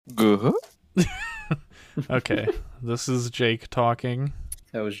Good. Okay, this is Jake talking.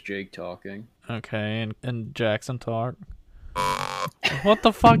 That was Jake talking. Okay, and Jackson talk. What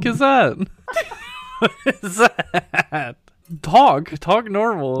the fuck is that? What is that? Talk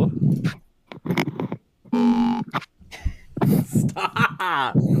normal.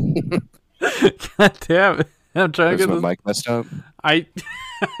 Stop. God damn it. I'm trying to Is get my this. mic messed up? I.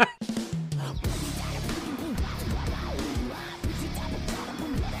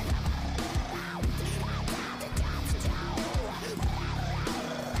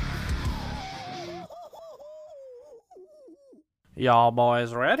 Y'all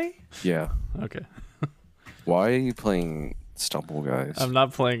boys ready? Yeah. Okay. Why are you playing Stumble Guys? I'm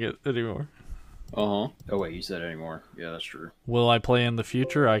not playing it anymore. Uh-huh. Oh, wait, you said anymore. Yeah, that's true. Will I play in the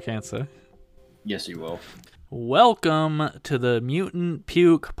future? I can't say. Yes, you will. Welcome to the Mutant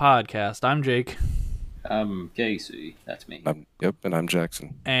Puke Podcast. I'm Jake. I'm Casey. That's me. Yep, and I'm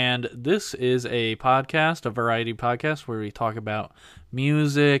Jackson. And this is a podcast, a variety podcast, where we talk about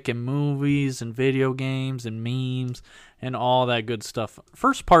music and movies and video games and memes and all that good stuff.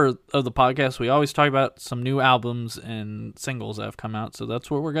 First part of the podcast, we always talk about some new albums and singles that have come out, so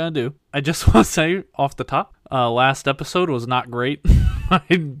that's what we're going to do. I just want to say off the top, last episode was not great.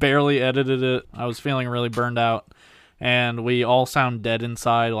 I barely edited it. I was feeling really burned out. And we all sound dead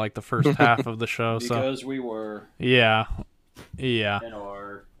inside like the first half of the show. Because we were. Yeah. And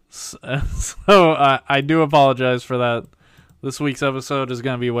are. So I do apologize for that. This week's episode is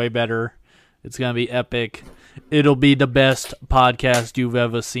going to be way better. It's going to be epic. It'll be the best podcast you've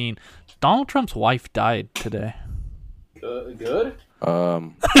ever seen. Donald Trump's wife died today. Good?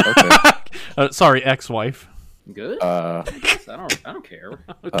 Okay. Sorry, ex-wife. Good? I don't care.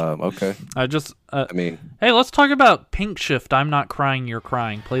 Okay. I mean, hey, let's talk about Pinkshift. I'm not crying, you're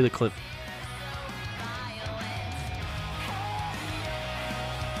crying. Play the clip.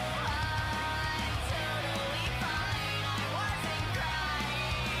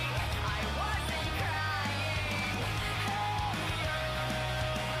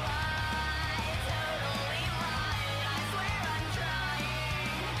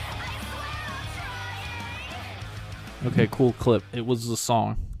 Okay, cool clip. It was the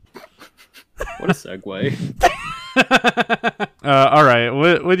song. What a segue. All right,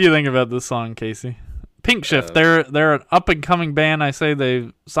 what do you think about this song, Casey? Pinkshift, they're an up and coming band. I say they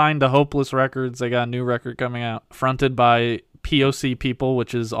signed to Hopeless Records. They got a new record coming out, fronted by POC people,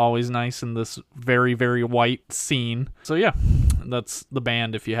 which is always nice in this very, very white scene. So yeah, that's the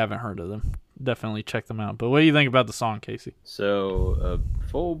band. If you haven't heard of them, definitely check them out. But what do you think about the song, Casey? So,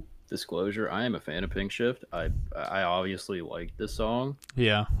 full disclosure, I am a fan of Pinkshift. I obviously like this song.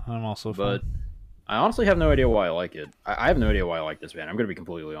 Yeah, I'm also a fan. But I honestly have no idea why I like it. I have no idea why I like this band. I'm going to be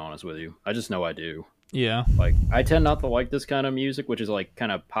completely honest with you. I just know I do. Yeah. Like, I tend not to like this kind of music, which is like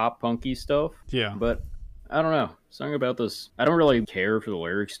kind of pop punky stuff. Yeah. But I don't know. Something about this. I don't really care for the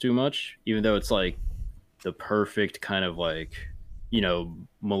lyrics too much, even though it's like the perfect kind of like,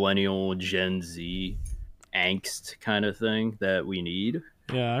 millennial Gen Z angst kind of thing that we need.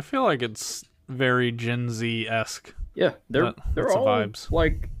 Yeah, I feel like it's very Gen Z-esque. Yeah, they're all vibes.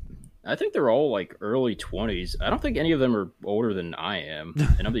 Like, I think they're all like early 20s. I don't think any of them are older than I am,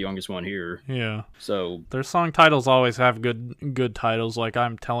 and I'm the youngest one here. Yeah. So their song titles always have good titles, like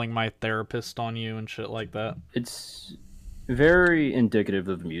I'm Telling My Therapist on You and shit like that. It's very indicative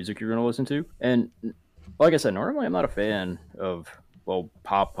of the music you're going to listen to. And like I said, normally I'm not a fan of,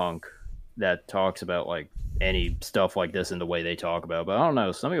 pop punk that talks about like any stuff like this in the way they talk about, but I don't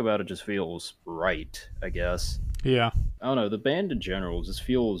know, something about it just feels right, I guess. Yeah. I don't know, the band in general just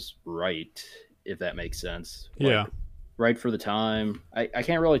feels right, if that makes sense. Yeah. Right for the time. I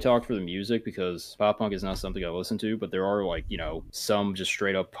can't really talk for the music because pop punk is not something I listen to, but there are like, some just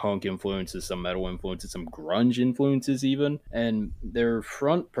straight up punk influences, some metal influences, some grunge influences even. And their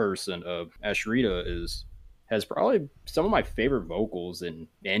front person, Ashrita, has probably some of my favorite vocals in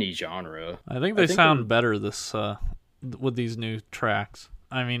any genre. I think they sound better this with these new tracks.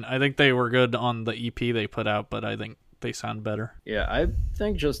 I mean, I think they were good on the EP they put out, but I think they sound better. Yeah, I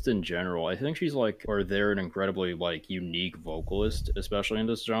think just in general, I think they're an incredibly like unique vocalist, especially in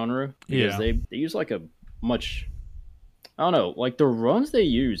this genre. Because they use like a much, I don't know, like the runs they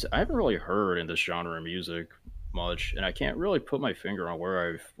use, I haven't really heard in this genre of music much, and I can't really put my finger on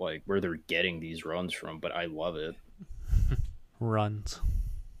where they're getting these runs from, but I love it. Runs.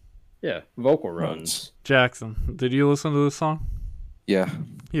 Yeah, vocal runs. Jackson, did you listen to this song? Yeah.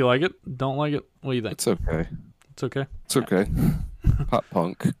 You like it? Don't like it? What do you think? It's okay. It's okay? It's okay. Pop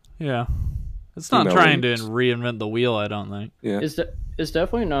punk. Yeah. It's not trying to reinvent the wheel, I don't think. Yeah. It's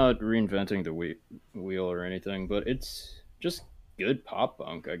definitely not reinventing the wheel or anything, but it's just good pop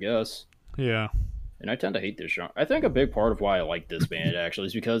punk, I guess. Yeah. And I tend to hate this genre. I think a big part of why I like this band actually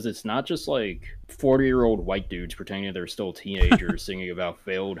is because it's not just like 40-year-old white dudes pretending they're still teenagers singing about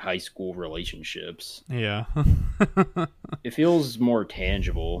failed high school relationships. Yeah. It feels more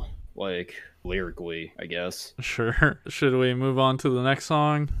tangible, like lyrically, I guess. Sure. Should we move on to the next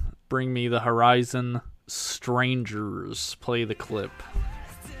song? Bring Me the Horizon. Strangers. Play the clip.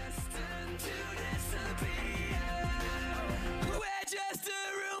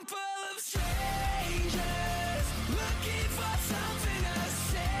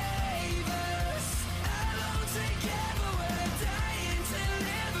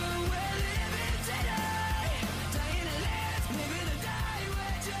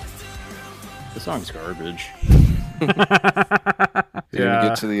 The song's garbage. Didn't even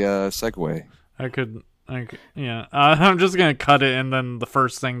get to the segue. I could, yeah. I'm just gonna cut it, and then the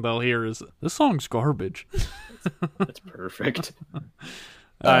first thing they'll hear is this song's garbage. That's perfect.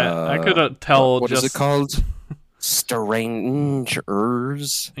 I could tell. What just... is it called? Strangers.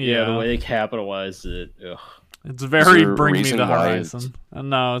 Yeah, the way they capitalized it. Ugh. It's very there a Bring Me reason the why Horizon.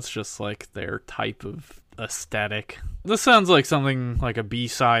 No, it's just like their type of aesthetic. This sounds like something like a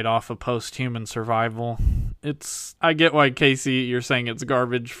B-side off of Post-Human Survival. I get why, Casey, you're saying it's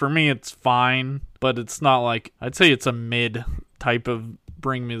garbage. For me, it's fine, but it's not like, I'd say it's a mid type of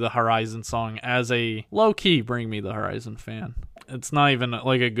Bring Me the Horizon song as a low-key Bring Me the Horizon fan. It's not even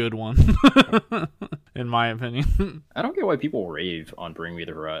like a good one, in my opinion. I don't get why people rave on Bring Me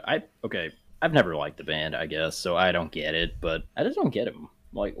the Horizon. I've never liked the band, I guess, so I don't get it, but I just don't get him.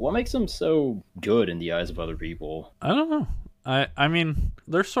 Like, what makes them so good in the eyes of other people? I don't know. I mean,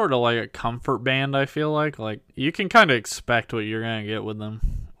 they're sort of like a comfort band, I feel like. Like, you can kind of expect what you're going to get with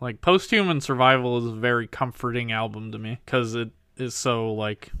them. Like, Post-Human Survival is a very comforting album to me, because it is so,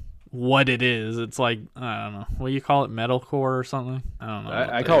 like, what it is. It's like, I don't know. What do you call it? Metalcore or something? I don't know.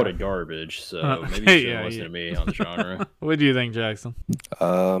 I call it a garbage, so maybe you shouldn't listen to me on the genre. What do you think, Jackson?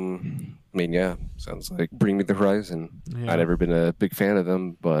 I mean, yeah, sounds like Bring Me the Horizon. Yeah. I've never been a big fan of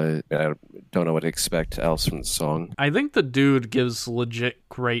them, but I don't know what to expect else from the song. I think the dude gives legit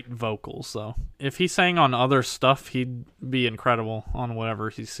great vocals, though. If he sang on other stuff, he'd be incredible on whatever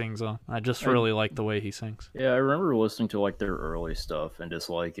he sings on. I just really like the way he sings. Yeah, I remember listening to like their early stuff and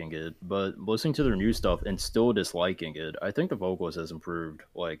disliking it, but listening to their new stuff and still disliking it, I think the vocals has improved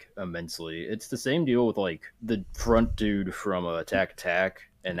like immensely. It's the same deal with like the front dude from Attack Attack,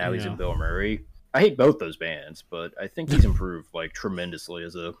 and now he's in Bill Murray. I hate both those bands, but I think he's improved like tremendously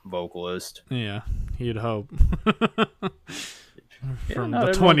as a vocalist. Yeah, you'd hope. From not the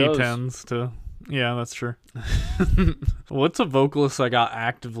everyone 2010s to... Yeah, that's true. What's a vocalist that got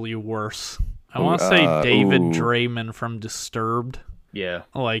actively worse? I want to say David Draymond from Disturbed. Yeah.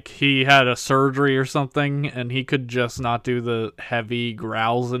 Like, he had a surgery or something, and he could just not do the heavy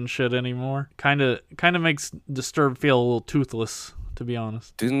growls and shit anymore. Kind of makes Disturbed feel a little toothless, to be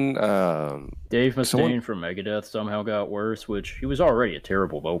honest. Didn't Dave Mustaine from Megadeth somehow got worse, which he was already a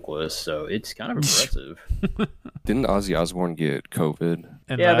terrible vocalist, so it's kind of impressive. Didn't Ozzy Osbourne get COVID?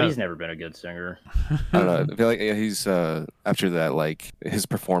 But he's never been a good singer. I don't know. I feel like he's after that, like his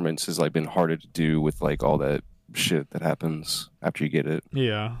performance has like been harder to do with like all that shit that happens after you get it.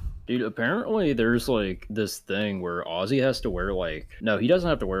 Yeah. Dude, apparently there's like this thing where Ozzy has to wear like, no, he doesn't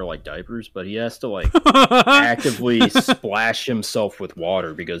have to wear like diapers, but he has to like actively splash himself with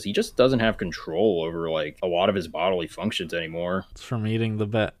water because he just doesn't have control over like a lot of his bodily functions anymore. It's from eating the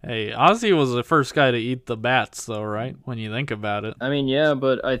bat. Hey, Ozzy was the first guy to eat the bats though, right? When you think about it. I mean, yeah,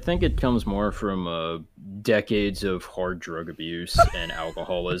 but I think it comes more from decades of hard drug abuse and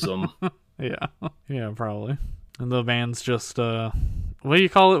alcoholism. Yeah, probably. And the band's just, what do you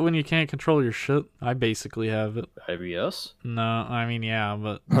call it when you can't control your shit? I basically have it. IBS? No, I mean, yeah,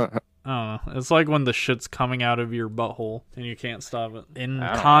 but I don't know. It's like when the shit's coming out of your butthole and you can't stop it.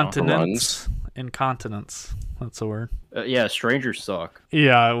 Incontinence. Incontinence. That's the word. Yeah, strangers suck.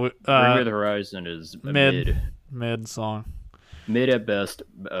 Yeah. Bring Me the Horizon is Mid song. Mid at best,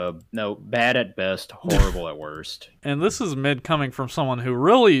 bad at best, horrible at worst. And this is mid coming from someone who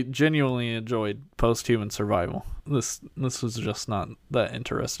really genuinely enjoyed Post-Human Survival. This was just not that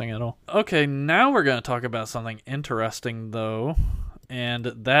interesting at all. Okay, now we're going to talk about something interesting, though, and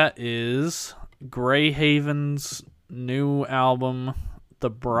that is Greyhaven's new album, The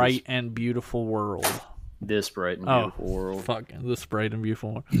Bright and Beautiful World. This Bright and Beautiful World. Fuck, This Bright and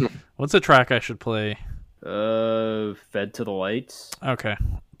Beautiful World. What's a track I should play? Fed to the Lights. Okay.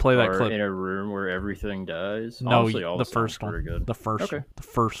 play that or clip. In a Room Where Everything Dies? No, Honestly, all the songs first are one. pretty good. The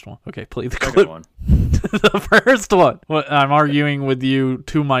first one. Okay, play the Second clip. one. The first one. What, I'm arguing with you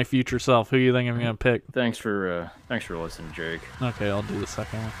to my future self. Who you think I'm gonna pick? Thanks for listening, Jake. Okay, I'll do the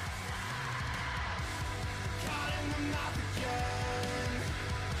second one.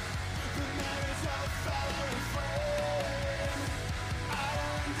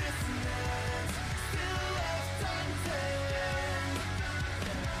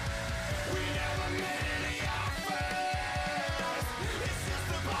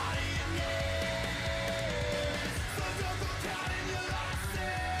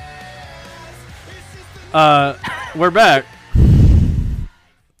 We're back.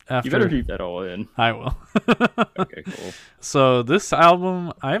 After, You better keep that all in. I will. Okay, cool. So this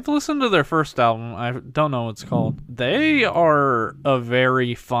album, I've listened to their first album. I don't know what it's called. They are a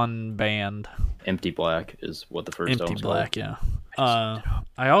very fun band. Empty Black is what the first Empty album's Black, called. yeah.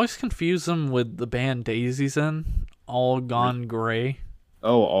 I always confuse them with the band Daisy's in, All Gone Grey.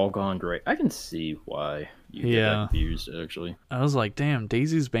 Oh, All Gone Grey. I can see why you get that confused, actually. I was like, damn,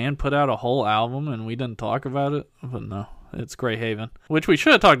 Daisy's band put out a whole album and we didn't talk about it? But no, it's Greyhaven. Which we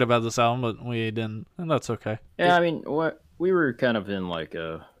should have talked about this album, but we didn't, and that's okay. Yeah, I mean, we were kind of in, like,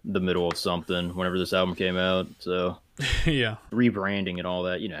 the middle of something whenever this album came out, so... Yeah. Rebranding and all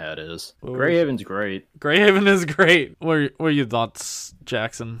that, you know how it is. Greyhaven's great. Greyhaven is great. What are your thoughts,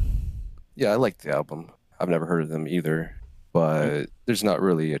 Jackson? Yeah, I like the album. I've never heard of them either, but there's not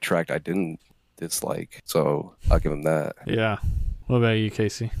really a track I didn't dislike, so I'll give them that. Yeah. What about you,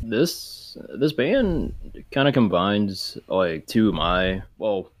 Casey? This band kind of combines like one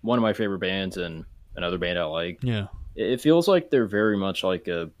of my favorite bands and another band I like. Yeah. It feels like they're very much like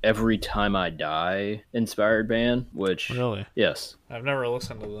a Every Time I Die inspired band, which... Really? Yes. I've never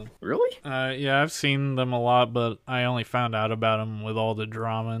listened to them. Really? Yeah, I've seen them a lot, but I only found out about them with all the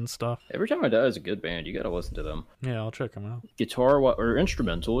drama and stuff. Every Time I Die is a good band. You gotta listen to them. Yeah, I'll check them out. Or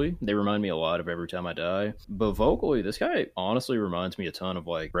instrumentally, they remind me a lot of Every Time I Die. But vocally, this guy honestly reminds me a ton of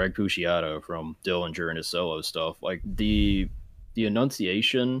like Greg Puciato from Dillinger and his solo stuff. Like the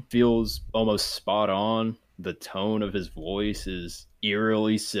enunciation feels almost spot on. The tone of his voice is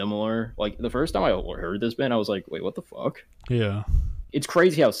eerily similar. Like, the first time I heard this band, I was like, wait, what the fuck? Yeah. It's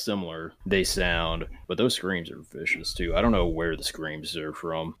crazy how similar they sound, but those screams are vicious, too. I don't know where the screams are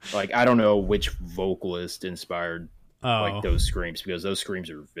from. Like, I don't know which vocalist inspired like those screams, because those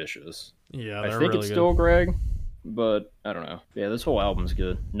screams are vicious. Yeah, I think really it's good. still Greg, but I don't know. Yeah, this whole album's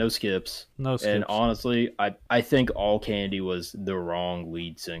good. No skips. No skips. And honestly, I think All Candy was the wrong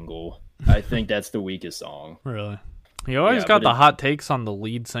lead single. I think that's the weakest song. Really? You always got the hot takes on the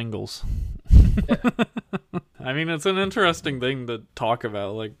lead singles. I mean, it's an interesting thing to talk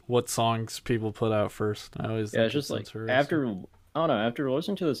about, like what songs people put out first. I always it's just like after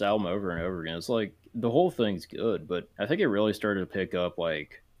listening to this album over and over again, it's like the whole thing's good, but I think it really started to pick up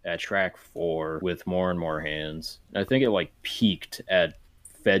like at track 4 with More and More Hands. I think it like peaked at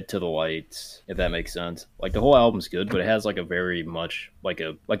Fed to the Lights, if that makes sense. Like the whole album's good, but it has like a very much like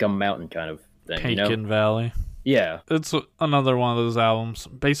a mountain kind of thing. Pekin Valley. Yeah. It's another one of those albums.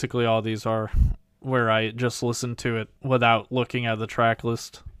 Basically all these are where I just listen to it without looking at the track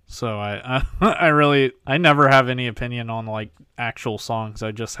list. So I never have any opinion on like actual songs.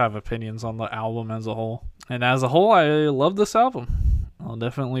 I just have opinions on the album as a whole. And as a whole, I love this album. I'll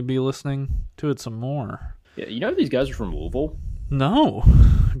definitely be listening to it some more. Yeah, you know these guys are from Louisville? No.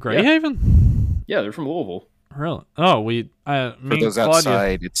 Greyhaven? Yeah, they're from Louisville. Really? Oh, for those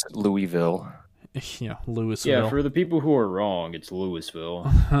outside, it's Louisville. Yeah, Louisville. Yeah, for the people who are wrong, it's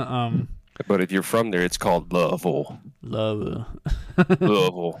Louisville. But if you're from there, it's called Louisville. Louisville.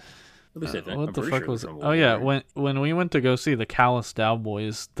 Louisville. What the fuck was it? Oh yeah, when we went to go see the Callous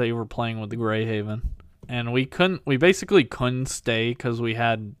Cowboys, they were playing with the Greyhaven. And we basically couldn't stay because we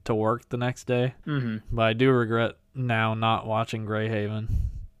had to work the next day. Mm-hmm. But I do regret now not watching Greyhaven.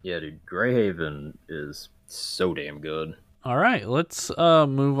 Yeah, dude, Greyhaven is so damn good. All right, let's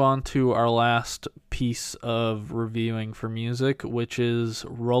move on to our last piece of reviewing for music, which is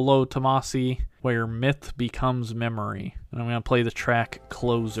Rollo Tomasi, Where Myth Becomes Memory. And I'm going to play the track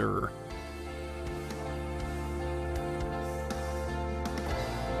Closer.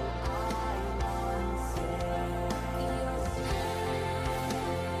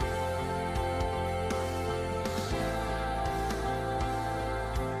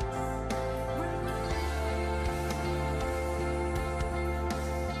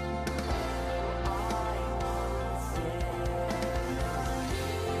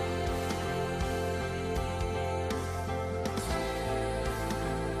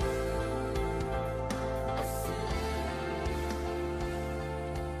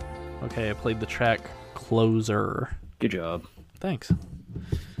 Okay, I played the track Closer. Good job. Thanks.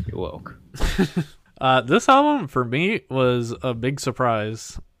 You're welcome. This album, for me, was a big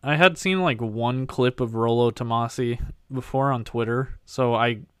surprise. I had seen, like, one clip of Rollo Tomasi before on Twitter, so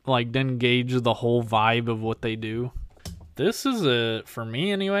I, like, didn't gauge the whole vibe of what they do. This is, for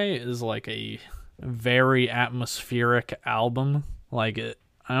me anyway, is, like, a very atmospheric album. Like,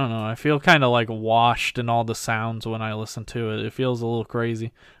 I don't know, I feel kind of, like, washed in all the sounds when I listen to it. It feels a little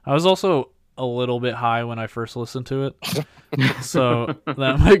crazy. I was also a little bit high when I first listened to it, so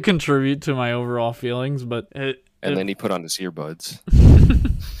that might contribute to my overall feelings, but then he put on his earbuds.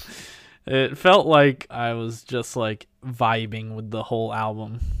 It felt like I was just like vibing with the whole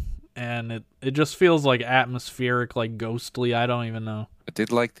album, and it just feels like atmospheric, like ghostly. I don't even know. I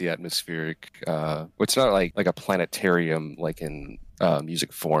did like the atmospheric. It's not like a planetarium like in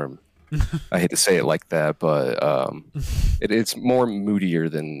music form. I hate to say it like that, but it's more moodier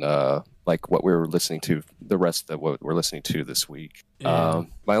than like what we were listening to, the rest of what we're listening to this week. Yeah.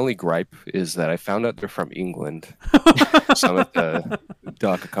 My only gripe is that I found out they're from England, so I'm going to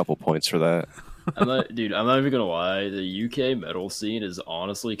dock a couple points for that. I'm not even gonna lie. The UK metal scene is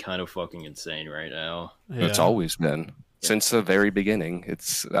honestly kind of fucking insane right now. Yeah. It's always been. Since the very beginning,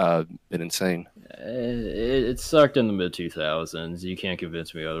 it's been insane. It sucked in the mid 2000s. You can't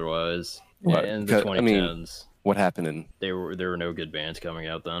convince me otherwise. What? In the 2010s, what happened? there were no good bands coming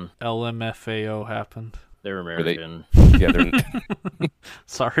out then. LMFAO happened. They were American. Yeah, they're.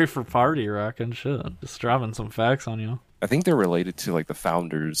 Sorry for party rock and shit. Just dropping some facts on you. I think they're related to like the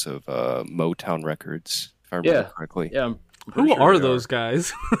founders of Motown Records, if I remember correctly. Yeah. Who are those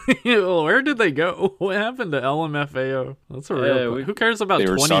guys? Where did they go? What happened to LMFAO? That's a real. Who cares about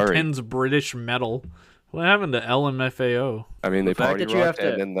 2010's British metal? What happened to LMFAO? I mean, they party rocked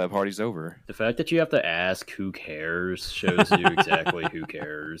and then the party's over. The fact that you have to ask who cares shows you exactly who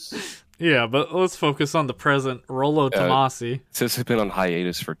cares. Yeah, but let's focus on the present. Rollo Tomasi. Since it's been on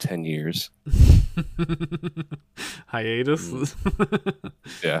hiatus for 10 years. Hiatus?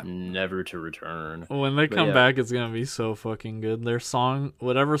 Yeah. Never to return. When they come back, it's going to be so fucking good. Their song,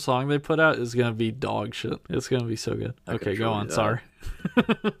 whatever song they put out, is going to be dog shit. It's going to be so good. Okay, go on. Sorry.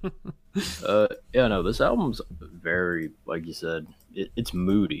 This album's very, like you said, it's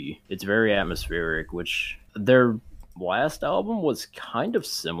moody. It's very atmospheric, which their last album was kind of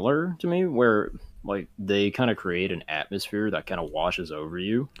similar to me, where like they kind of create an atmosphere that kind of washes over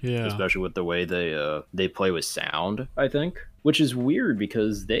you. Yeah. Especially with the way they play with sound, I think, which is weird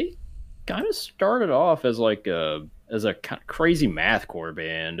because they kind of started off as like a kind of crazy mathcore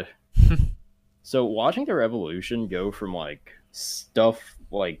band. So watching their evolution go from like stuff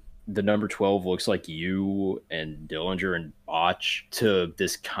like the number 12 Looks Like You and Dillinger and Botch to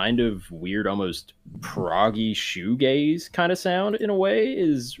this kind of weird, almost proggy shoegaze kind of sound in a way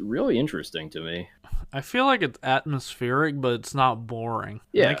is really interesting to me. I feel like it's atmospheric, but it's not boring.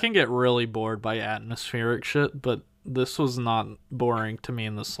 Yeah. I can get really bored by atmospheric shit, but this was not boring to me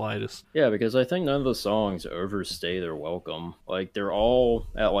in the slightest. Yeah, because I think none of the songs overstay their welcome. Like, they're all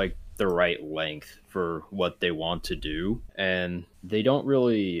at like the right length for what they want to do, and they're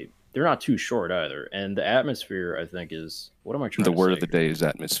not too short either. And the atmosphere, I think, is, what am I trying to say? The word of the day is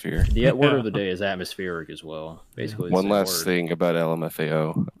atmosphere. The word of the day is atmospheric as well. Basically, one last thing about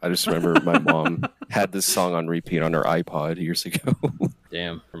LMFAO. I just remember my mom had this song on repeat on her iPod years ago.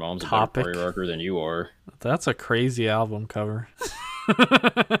 Damn, your mom's a better party rocker than you are. That's a crazy album cover.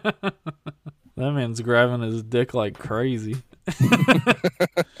 That man's grabbing his dick like crazy.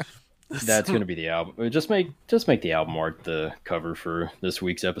 That's gonna be the album. Just make the album art the cover for this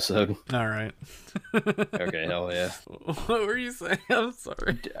week's episode. All right. Okay, hell yeah. What were you saying? I'm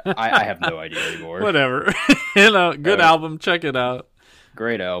sorry. I have no idea anymore. Whatever. Good album. Check it out.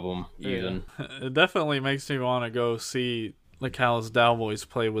 Great album, even. Yeah. It definitely makes me want to go see the Callous Cowboys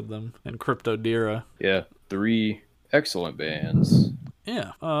play with them and Cryptodira. Yeah, 3 excellent bands.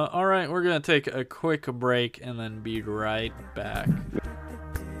 Yeah. All right, we're gonna take a quick break and then be right back.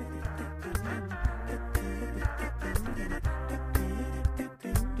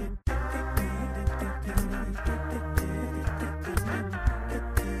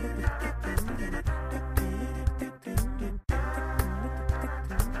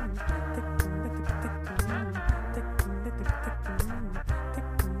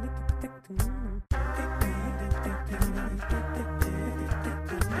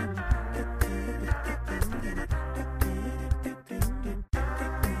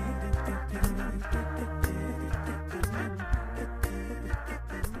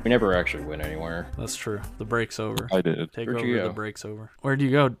 We never actually went anywhere. That's true. The break's over. I did. Take Where'd over. you go? The break's over. Where'd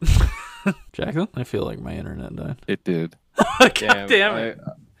you go? Jackson? I feel like my internet died. It did. God damn it.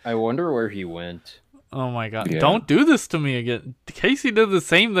 I wonder where he went. Oh my god. Yeah. Don't do this to me again. Casey did the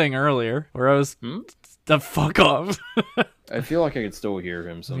same thing earlier where I was the fuck off. I feel like I could still hear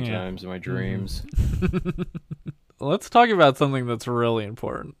him sometimes in my dreams. Let's talk about something that's really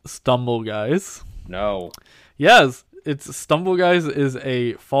important. Stumble Guys. No. Yes, it's Stumble Guys is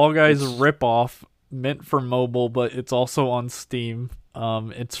a Fall Guys ripoff meant for mobile, but it's also on Steam.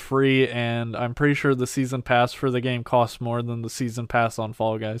 It's free, and I'm pretty sure the season pass for the game costs more than the season pass on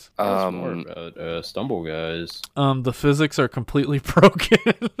Fall Guys. That's more about Stumble Guys. The physics are completely broken.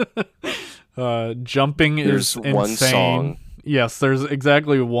 Jumping There's is insane. one song. Yes, there's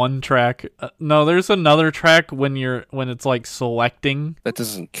exactly one track. No, there's another track when it's like selecting. That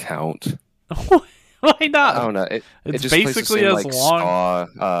doesn't count. Why not? I don't know. It's just plays basically the same, as like, long.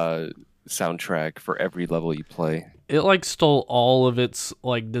 ska, soundtrack for every level you play. It like stole all of its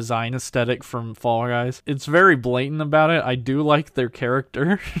like design aesthetic from Fall Guys. It's very blatant about it. I do like their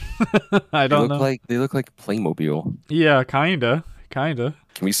character. I don't know. They look like Playmobil. Yeah, kinda. Can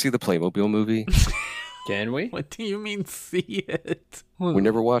we see the Playmobil movie? Can we? What do you mean see it? We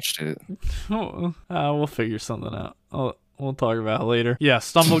never watched it. We'll figure something out. We'll talk about it later. Yeah,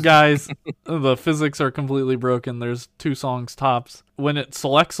 Stumble Guys, the physics are completely broken. There's 2 songs tops. When it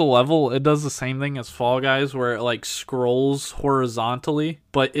selects a level, it does the same thing as Fall Guys where it like scrolls horizontally,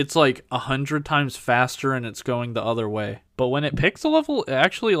 but it's like 100 times faster and it's going the other way. But when it picks a level, it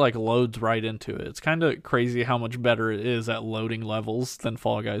actually like loads right into it. It's kind of crazy how much better it is at loading levels than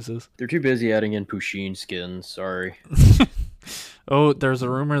Fall Guys is. They're too busy adding in Pusheen skins. Sorry. Oh, there's a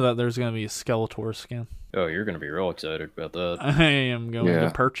rumor that there's going to be a Skeletor skin. Oh, you're going to be real excited about that. I am going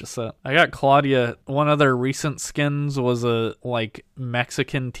to purchase that. I got Claudia. One of their recent skins was a like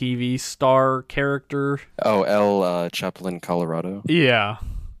Mexican TV star character. Oh, El Chaplin, Colorado. Yeah,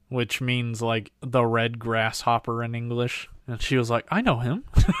 which means like the red grasshopper in English. And she was like, I know him.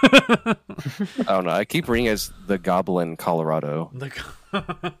 I don't know. I keep reading as the Goblin, Colorado.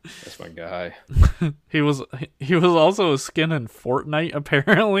 That's my guy. He was also a skin in Fortnite,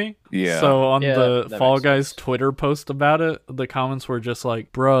 apparently. Yeah. So on the Fall Guys sense. Twitter post about it, the comments were just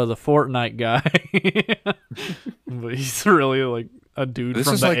like, "Bruh, the Fortnite guy." But he's really like a dude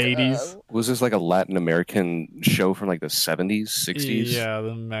from the 80s. Was this like a Latin American show from like the 70s, 60s? Yeah,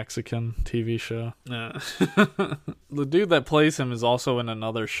 the Mexican TV show. Yeah. The dude that plays him is also in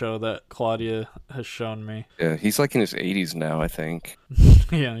another show that Claudia has shown me. Yeah, he's like in his 80s now, I think.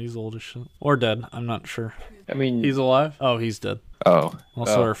 Yeah, he's old as shit. Or dead. I'm not sure. I mean, He's alive? Oh, he's dead. Oh.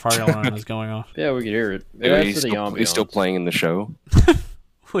 Also, our fire alarm is going off. yeah, we could hear it. Yeah, That's he's still playing in the show.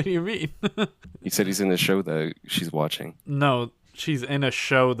 What do you mean? He said he's in the show that she's watching. No, she's in a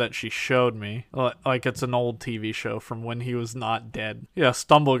show that she showed me. Like it's an old TV show from when he was not dead. Yeah,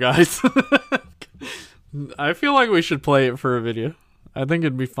 Stumble Guys. I feel like we should play it for a video. I think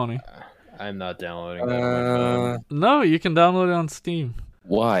it'd be funny. I'm not downloading that on my phone. No, you can download it on Steam.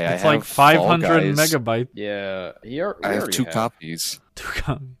 Why? It's I have like 500 Fall Guys. megabytes. Yeah, I have 2 copies.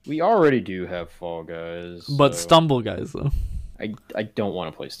 We already do have Fall Guys. But so Stumble Guys, though. I don't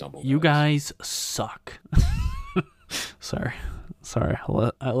want to play Stumble Guys. You guys suck. Sorry.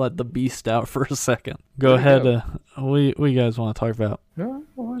 I let the beast out for a second. Go ahead. What you guys want to talk about? What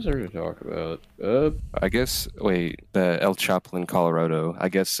was there to talk about? I guess, the El Chaplin, Colorado. I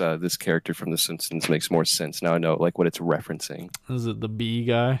guess this character from The Simpsons makes more sense. Now I know like what it's referencing. Is it the bee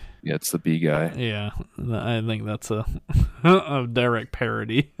guy? Yeah, it's the B guy. Yeah, I think that's a direct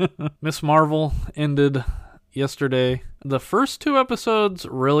parody. Miss Marvel ended yesterday. The first 2 episodes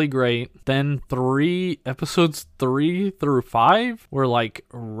really great. Then episodes 3 through 5 were like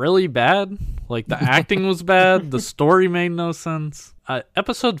really bad. Like the acting was bad. The story made no sense.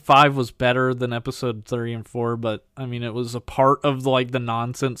 Episode 5 was better than episode 3 and 4, but I mean it was a part of like the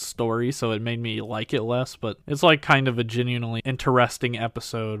nonsense story, so it made me like it less. But it's like kind of a genuinely interesting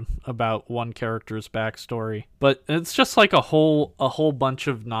episode about one character's backstory. But it's just like a whole bunch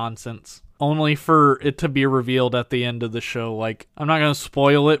of nonsense, only for it to be revealed at the end of the show. Like, I'm not going to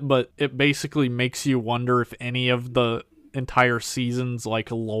spoil it, but it basically makes you wonder if any of the entire season's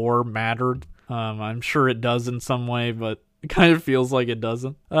like lore mattered. I'm sure it does in some way, but it kind of feels like it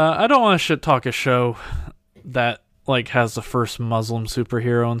doesn't. I don't want to shit talk a show that like has the first Muslim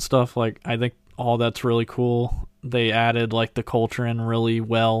superhero and stuff. Like, I think all that's really cool. They added like the culture in really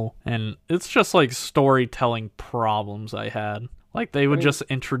well, and it's just like storytelling problems I had. Like, they would just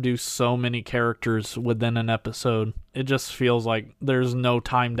introduce so many characters within an episode. It just feels like there's no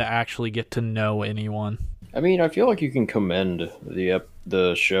time to actually get to know anyone. I mean, I feel like you can commend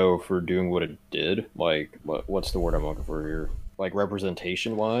the show for doing what it did. Like, what's the word I'm looking for here? like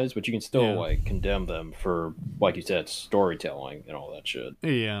representation wise, but you can still like condemn them for, like you said, storytelling and all that shit.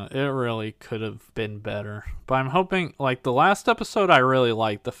 Yeah, it really could have been better. But I'm hoping, like, the last episode, I really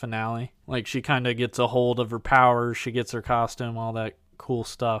liked the finale. Like, she kind of gets a hold of her powers, she gets her costume, all that cool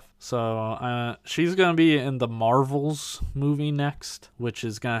stuff. So she's gonna be in the Marvels movie next, which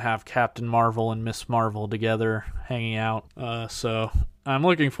is gonna have Captain Marvel and Miss Marvel together hanging out. So I'm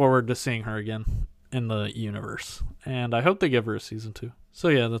looking forward to seeing her again in the universe, and I hope they give her a season 2. So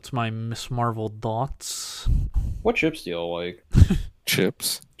yeah, that's my Miss Marvel thoughts. What chips do y'all like?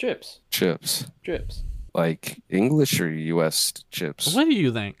 Chips. Like English or U.S. chips? What do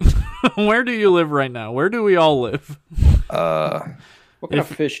you think? Where do you live right now? Where do we all live? What kind of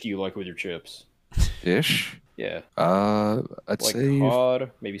fish do you like with your chips? Fish? Yeah. I'd say cod,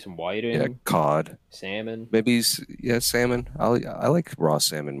 maybe some whiting. Yeah, cod. Salmon. Maybe salmon. I like raw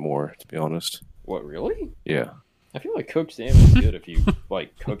salmon more, to be honest. What, really? Yeah. I feel like cooked salmon is good if you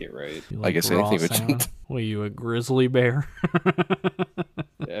like cook it right. Like I guess anything would. What are you, a grizzly bear?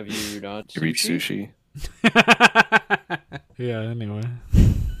 Have you not? You eat sushi? Yeah. Anyway,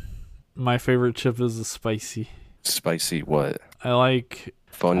 my favorite chip is the spicy. Spicy what? I like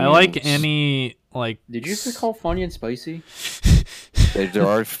Funyuns. I like any like. Did you just call Funyun spicy? There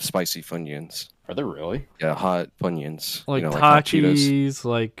are spicy Funyuns. Are there really? Yeah, hot Funyuns. Like hot Cheetos. Takis,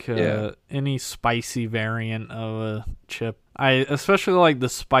 like any spicy variant of a chip. I especially like the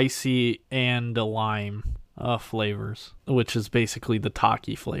spicy and the lime flavors, which is basically the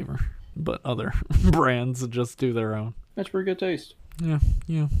Taki flavor, but other brands just do their own. That's pretty good taste.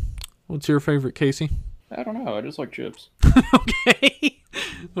 Yeah. What's your favorite, Casey? I don't know. I just like chips. Okay.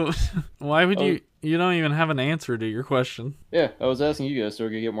 Why would you don't even have an answer to your question? Yeah, I was asking you guys so I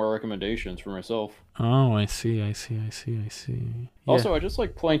could get more recommendations for myself. Oh, I see. Yeah. Also, I just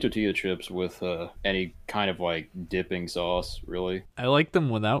like plain tortilla chips with any kind of like dipping sauce, really. I like them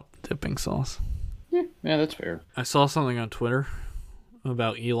without dipping sauce. Yeah, that's fair. I saw something on Twitter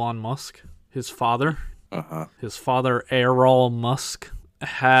about Elon Musk. His father, Errol Musk,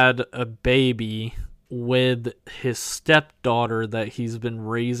 had a baby with his stepdaughter that he's been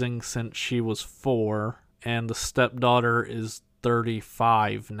raising since she was 4, and the stepdaughter is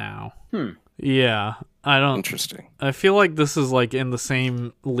 35 now. Yeah, Interesting. I feel like this is like in the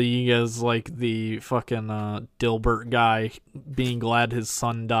same league as like the fucking Dilbert guy being glad his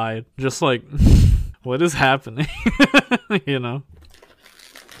son died. Just like, what is happening? You know?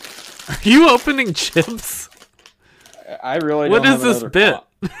 Are you opening chips? I really don't What is this bit?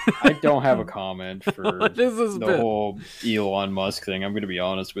 I don't have a comment for What is this the bit? whole Elon Musk thing. I'm going to be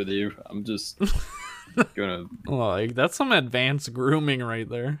honest with you. I'm just going to... Like, that's some advanced grooming right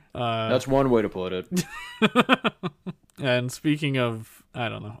there. That's one way to put it. And speaking of, I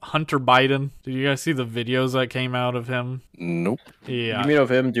don't know, Hunter Biden, did you guys see the videos that came out of him? Nope. Yeah. You mean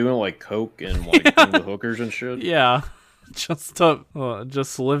of him doing like coke and like doing the hookers and shit? Yeah. Just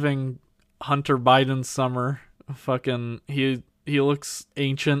living Hunter Biden summer. Fucking, he looks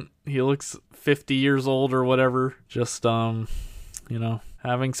ancient. He looks 50 years old or whatever. Just,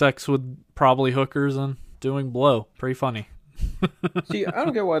 having sex with probably hookers and doing blow. Pretty funny. See, I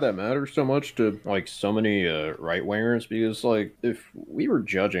don't get why that matters so much to like so many right wingers, because like if we were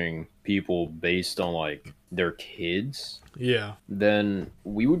judging people based on like their kids, Yeah. then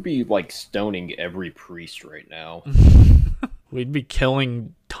we would be like stoning every priest right now. We'd be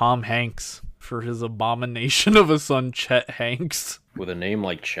killing Tom Hanks for his abomination of a son, Chet Hanks. With a name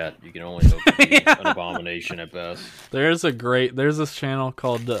like Chet, you can only hope to be an abomination at best. There's this channel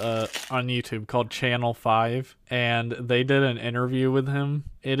called on YouTube called Channel 5, and they did an interview with him.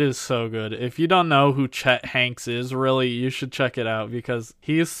 It is so good. If you don't know who Chet Hanks is, really, you should check it out, because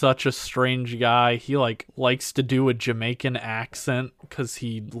he is such a strange guy. He likes to do a Jamaican accent because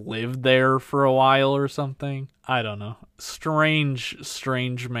he lived there for a while or something. I don't know.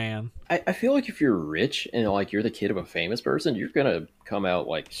 Strange man. I feel like if you're rich and like you're the kid of a famous person, you're gonna come out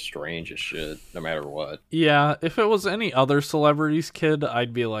like strange as shit no matter what. Yeah, if it was any other celebrity's kid,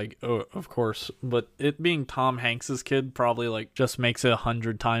 I'd be like, oh, of course. But it being Tom Hanks's kid probably like just makes it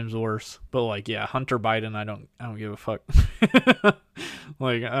 100 times worse. But like, yeah, Hunter Biden, I don't give a fuck.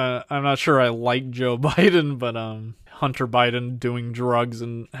 Like, I'm not sure I like Joe Biden, but Hunter Biden doing drugs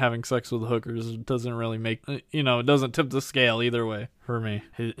and having sex with hookers doesn't really make, it doesn't tip the scale either way for me.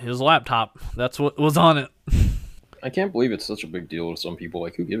 His laptop, that's what was on it. I can't believe it's such a big deal to some people.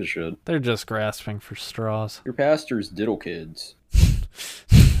 Like, who gives a shit? They're just grasping for straws. Your pastor's diddle kids.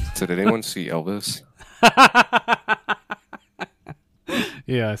 So did anyone see Elvis?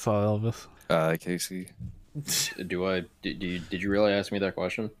 Yeah, I saw Elvis. Casey? Did you really ask me that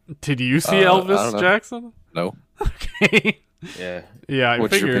question? Did you see Elvis Jackson? No. Okay. Yeah. Yeah, I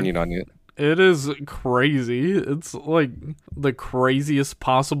What's figured. your opinion on it? It is crazy. It's like the craziest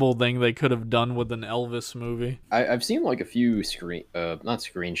possible thing they could have done with an Elvis movie. I've seen like a few not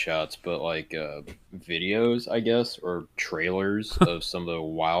screenshots, but like videos, I guess, or trailers of some of the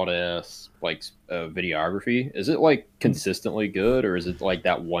wild ass like videography. Is it like consistently good, or is it like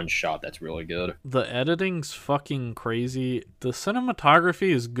that one shot that's really good? The editing's fucking crazy. The cinematography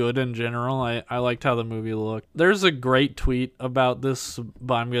is good in general. I liked how the movie looked. There's a great tweet about this,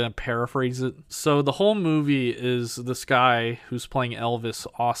 but I'm going to paraphrase it. So the whole movie is this guy who's playing Elvis,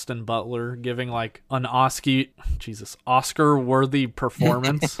 Austin Butler, giving like an Oscar-worthy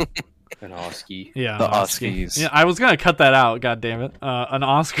performance. An Oscar. Yeah, The Oscar. Oskies. Yeah, I was gonna cut that out. God damn it! An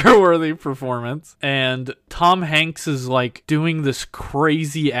Oscar-worthy performance, and Tom Hanks is like doing this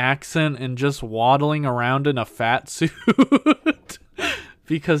crazy accent and just waddling around in a fat suit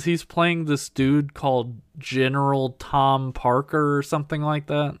because he's playing this dude called General Tom Parker or something like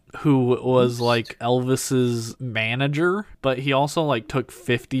that, who was like Elvis's manager, but he also like took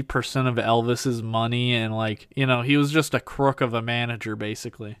 50% of Elvis's money, and like, you know, he was just a crook of a manager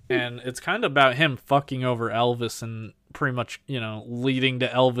basically. And it's kind of about him fucking over Elvis and pretty much, you know, leading to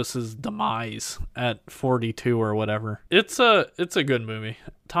Elvis's demise at 42 or whatever. It's a good movie.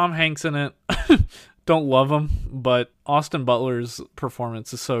 Tom Hanks in it. Don't love him, but Austin Butler's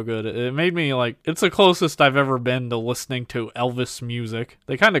performance is so good. It made me like, it's the closest I've ever been to listening to Elvis music.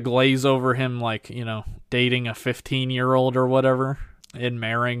 They kind of glaze over him like, you know, dating a 15-year-old or whatever and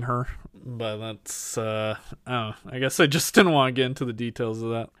marrying her. But that's, I don't know. I guess I just didn't want to get into the details of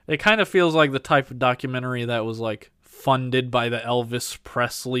that. It kind of feels like the type of documentary that was like funded by the Elvis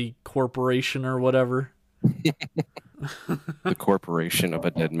Presley Corporation or whatever. The corporation of a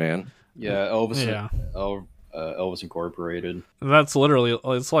dead man. Yeah, Elvis. Yeah. Elvis Incorporated. That's literally,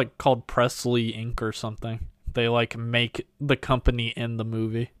 it's like called Presley Inc. or something. They like make the company in the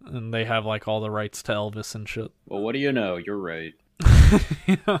movie, and they have like all the rights to Elvis and shit. Well, what do you know? You're right.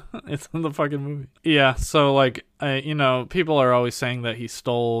 Yeah, it's in the fucking movie. Yeah, so like, you know, people are always saying that he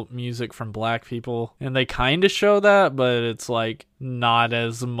stole music from black people, and they kind of show that, but it's like not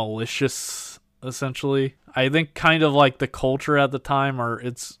as malicious, essentially. I think kind of like the culture at the time, or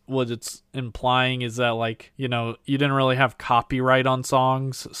it's what it's implying is that like, you know, you didn't really have copyright on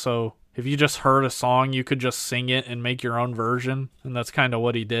songs, so if you just heard a song, you could just sing it and make your own version, and that's kind of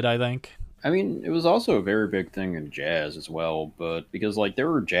what he did, I think. I mean, it was also a very big thing in jazz as well, but because like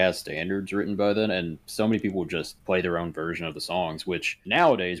there were jazz standards written by then, and so many people would just play their own version of the songs, which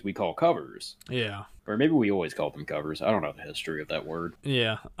nowadays we call covers. Yeah. Or maybe we always called them covers. I don't know the history of that word.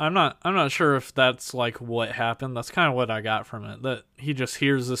 Yeah, I'm not sure if that's like what happened. That's kind of what I got from it. That he just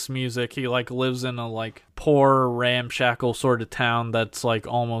hears this music. He like lives in a like poor ramshackle sort of town that's like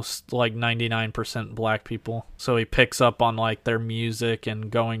almost like 99% black people. So he picks up on like their music and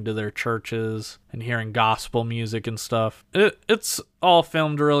going to their churches and hearing gospel music and stuff. It's all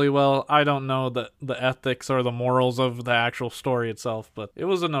filmed really well. I don't know the ethics or the morals of the actual story itself, but it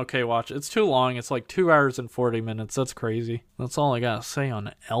was an okay watch. It's too long. It's like 2 hours and 40 minutes. That's crazy. That's all I gotta say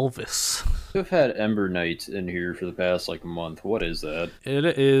on Elvis. We've had Ember Knight in here for the past like month. What is that? It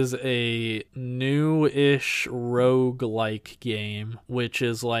is a new-ish roguelike game, which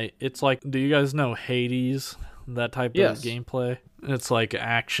is like, it's like, do you guys know Hades? That type of gameplay. It's like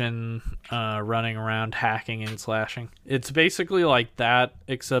action, running around, hacking and slashing. It's basically like that,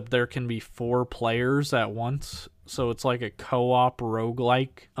 except there can be 4 players at once. So it's like a co-op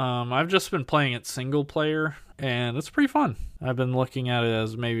roguelike. I've just been playing it single player, and it's pretty fun. I've been looking at it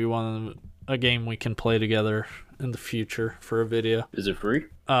as maybe a game we can play together in the future for a video. Is it free?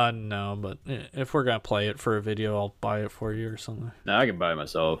 No, but if we're gonna play it for a video, I'll buy it for you or something. No, I can buy it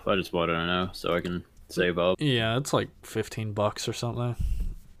myself. I just wanted to know so I can save up. Yeah, it's like $15 or something.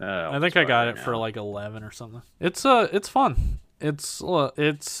 I think I got it for like 11 or something. It's fun.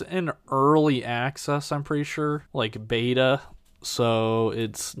 It's in early access, I'm pretty sure, like beta. So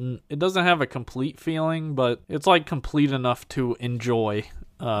it doesn't have a complete feeling, but it's like complete enough to enjoy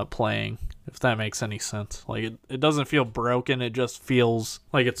playing, if that makes any sense. Like it doesn't feel broken, it just feels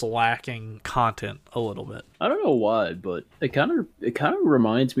like it's lacking content a little bit. I don't know why, but it kind of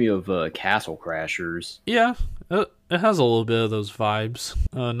reminds me of Castle Crashers. Yeah, it has a little bit of those vibes.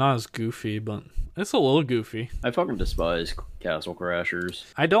 Not as goofy, but it's a little goofy. I fucking despise Castle Crashers.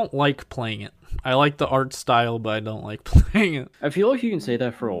 I don't like playing it. I like the art style, but I don't like playing it. I feel like you can say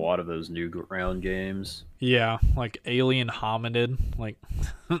that for a lot of those Newground games. Yeah, like Alien Hominid. Like,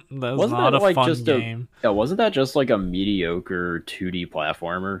 that's wasn't not that a like fun just game. Wasn't that just like a mediocre 2D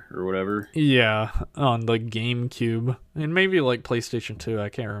platformer or whatever? Yeah, on the GameCube. And maybe like PlayStation 2, I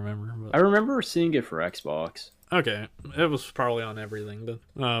can't remember. But I remember seeing it for Xbox. Okay, it was probably on everything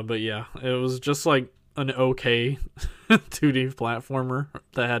then. But yeah, it was just like an okay 2D platformer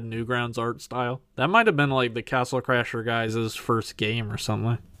that had Newgrounds art style. That might have been like the Castle Crasher guys' first game or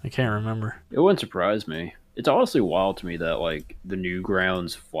something. I can't remember. It wouldn't surprise me. It's honestly wild to me that like the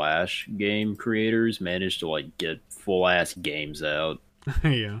Newgrounds Flash game creators managed to like get full ass games out.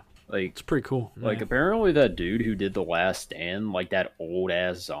 Yeah. Like it's pretty cool. Like apparently that dude who did The Last Stand, like that old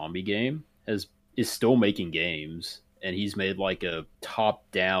ass zombie game, is still making games, and he's made like a top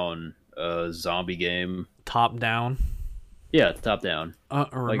down zombie game. Top down? Yeah, it's top down.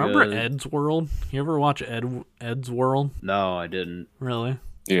 Remember Ed's World? You ever watch Ed's World? No, I didn't. Really?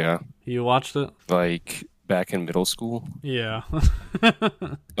 Yeah. You watched it? Like back in middle school? Yeah.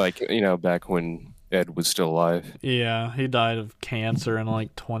 Like, back when Ed was still alive. Yeah, he died of cancer in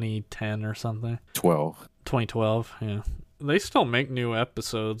like 2010 or something. 2012, yeah. They still make new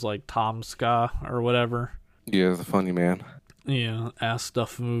episodes like Tom Ska or whatever. Yeah, the funny man. Yeah, ass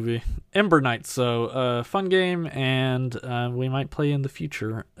stuff movie. Ember Knight, so fun game, and we might play in the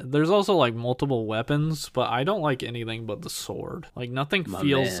future. There's also like multiple weapons, but I don't like anything but the sword. Like nothing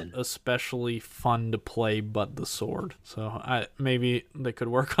feels especially fun to play but the sword. So maybe they could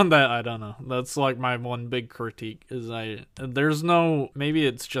work on that. I don't know. That's like my one big critique is maybe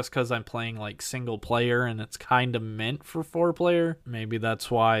it's just because I'm playing like single player and it's kind of meant for 4-player. Maybe that's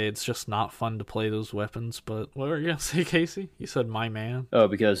why it's just not fun to play those weapons. But what were you gonna say, Casey? You said my man. Oh,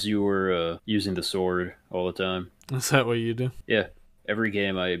 because you were using the sword all the time. Is that what you do? Yeah. Every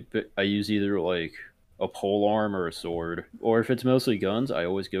game I use either like a polearm or a sword. Or if it's mostly guns, I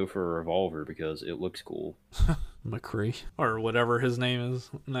always go for a revolver because it looks cool. McCree. Or whatever his name is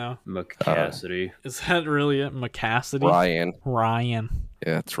now. McCassidy. Is that really it? McCassidy? Ryan.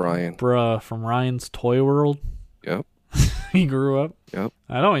 Yeah, it's Ryan. Bruh, from Ryan's Toy World? Yep. He grew up? Yep.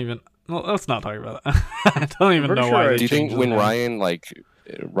 Well, let's not talk about that. I don't even know why. Do you think when Ryan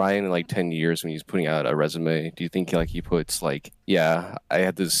in like 10 years when he's putting out a resume, do you think like he puts like, yeah, I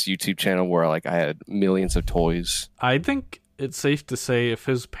had this YouTube channel where like I had millions of toys? I think it's safe to say if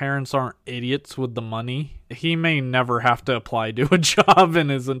his parents aren't idiots with the money, he may never have to apply to a job in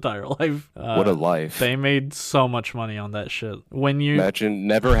his entire life. What a life. They made so much money on that shit. Imagine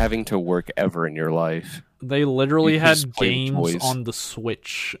never having to work ever in your life. They literally had games on the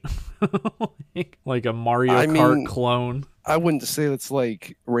Switch. like a Mario Kart clone. I wouldn't say that's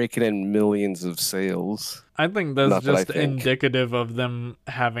like raking in millions of sales. I think that's indicative of them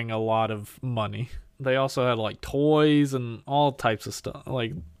having a lot of money. They also had like toys and all types of stuff.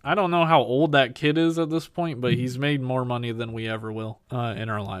 Like, I don't know how old that kid is at this point, but he's made more money than we ever will in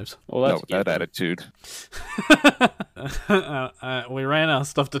our lives. Well, that's that attitude. We ran out of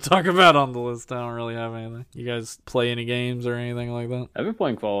stuff to talk about on the list. I don't really have anything. You guys play any games or anything like that? I've been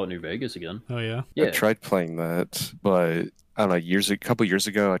playing Fallout New Vegas again. Oh, yeah? Yeah. I tried playing that, but I don't know, a couple years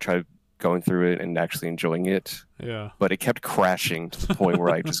ago, I tried going through it and actually enjoying it. Yeah. But it kept crashing to the point where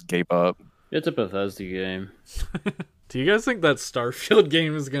I just gave up. It's a Bethesda game. Do you guys think that Starfield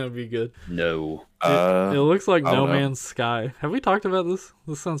game is going to be good? No. It looks like No Man's Sky. Have we talked about this?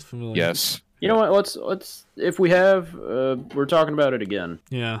 This sounds familiar. Yes. You know what? Let's if we have, we're talking about it again.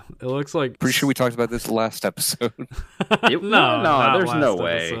 Yeah, it looks like. Pretty sure we talked about this last episode. No, there's no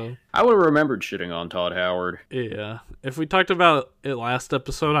way. Episode. I would have remembered shitting on Todd Howard. Yeah, if we talked about it last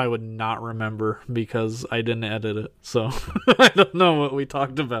episode, I would not remember because I didn't edit it, so I don't know what we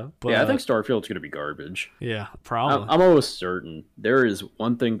talked about. But, yeah, I think Starfield's gonna be garbage. Yeah, probably. I'm almost certain there is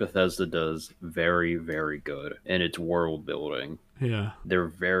one thing Bethesda does very, very good, and it's world building. Yeah. They're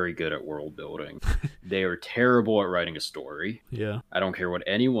very good at world building. They are terrible at writing a story. Yeah. I don't care what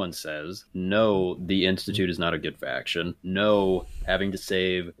anyone says. No, the Institute is not a good faction. No, having to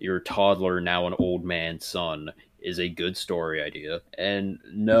save your toddler, now an old man's son is a good story idea. And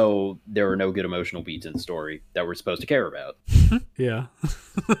no, there are no good emotional beats in the story that we're supposed to care about. Yeah.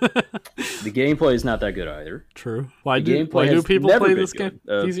 The gameplay is not that good either. True. Why do people play this game?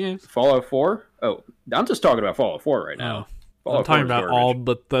 These games? Fallout 4? Oh, I'm just talking about Fallout 4 right now. I'm talking about all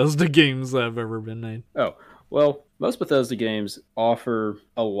Bethesda games that have ever been made. Oh, well, most Bethesda games offer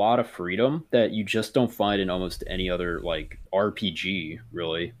a lot of freedom that you just don't find in almost any other, like, RPG,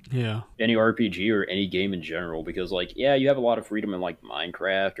 really. Yeah. Any RPG or any game in general, because, like, yeah, you have a lot of freedom in, like,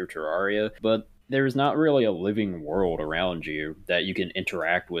 Minecraft or Terraria, but there's not really a living world around you that you can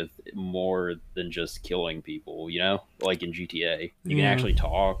interact with more than just killing people, you know? Like in GTA. You can actually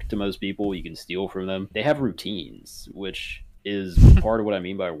talk to most people, you can steal from them. They have routines, which is part of what I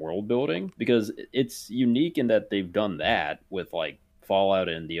mean by world building, because it's unique in that they've done that with like Fallout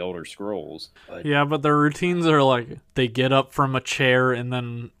and the Elder Scrolls. But Yeah, but their routines are like they get up from a chair and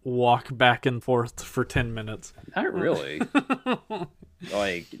then walk back and forth for 10 minutes. not really.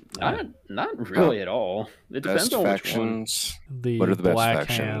 Like, not really at all. It depends Best on factions. The What are the best Black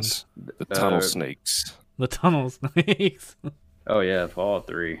factions? Hand. The Tunnel Snakes. The Tunnel Snakes. Oh yeah, Fallout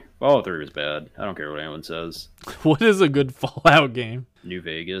 3. Fallout 3 was bad. I don't care what anyone says. What is a good Fallout game? New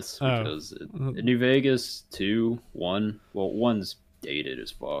Vegas, Oh. because New Vegas 2, 1. Well, 1's dated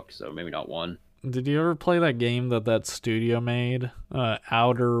as fuck, so maybe not 1. Did you ever play that game that studio made?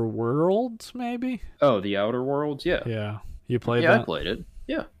 Outer Worlds, maybe? Oh, the Outer Worlds, yeah. Yeah. You played Yeah, that? I played it.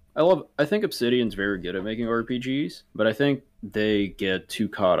 Yeah. I think Obsidian's very good at making RPGs, but I think they get too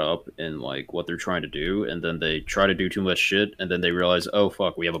caught up in like what they're trying to do, and then they try to do too much shit, and then they realize, oh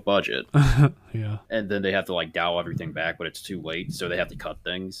fuck, we have a budget. Yeah. And then they have to like dial everything back, but it's too late, so they have to cut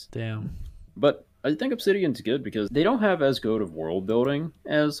things. Damn. But I think Obsidian's good because they don't have as good of world building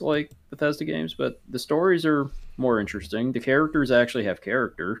as like Bethesda games, but the stories are more interesting. The characters actually have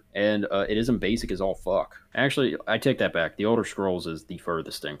character, and it isn't basic as all fuck. Actually, I take that back. The Elder Scrolls is the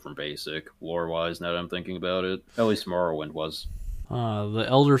furthest thing from basic, lore-wise, now that I'm thinking about it. At least Morrowind was. The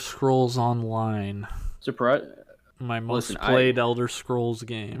Elder Scrolls Online. Surprise. My most Listen, played Elder Scrolls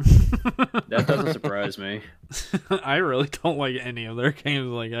game. That doesn't surprise me. I really don't like any of their games.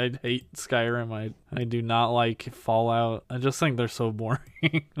 Like, I hate Skyrim. I do not like Fallout. I just think they're so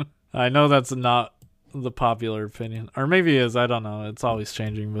boring. I know that's not the popular opinion. Or maybe it is. I don't know. It's always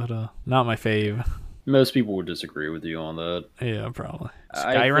changing, but not my fave. Most people would disagree with you on that. Yeah, probably.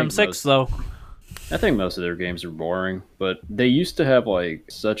 I Skyrim think 6, though. I think most of their games are boring, but they used to have like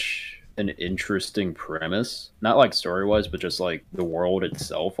such an interesting premise, not like story-wise, but just like the world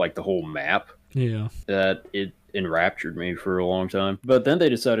itself, like the whole map, Yeah. that it enraptured me for a long time. But then they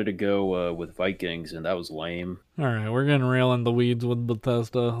decided to go with Vikings, and that was lame. All right, we're getting real in the weeds with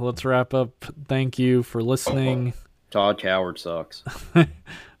Bethesda. Let's wrap up. Thank you for listening. Todd Coward sucks.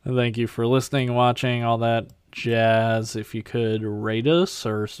 Thank you for listening, watching, all that jazz. If you could rate us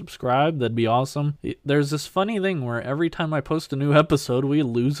or subscribe, that'd be awesome. There's this funny thing where every time I post a new episode, we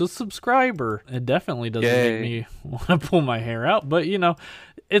lose a subscriber. It definitely doesn't make me want to pull my hair out, but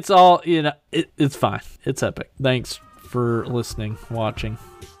it's all, it's fine. It's epic. Thanks for listening, watching.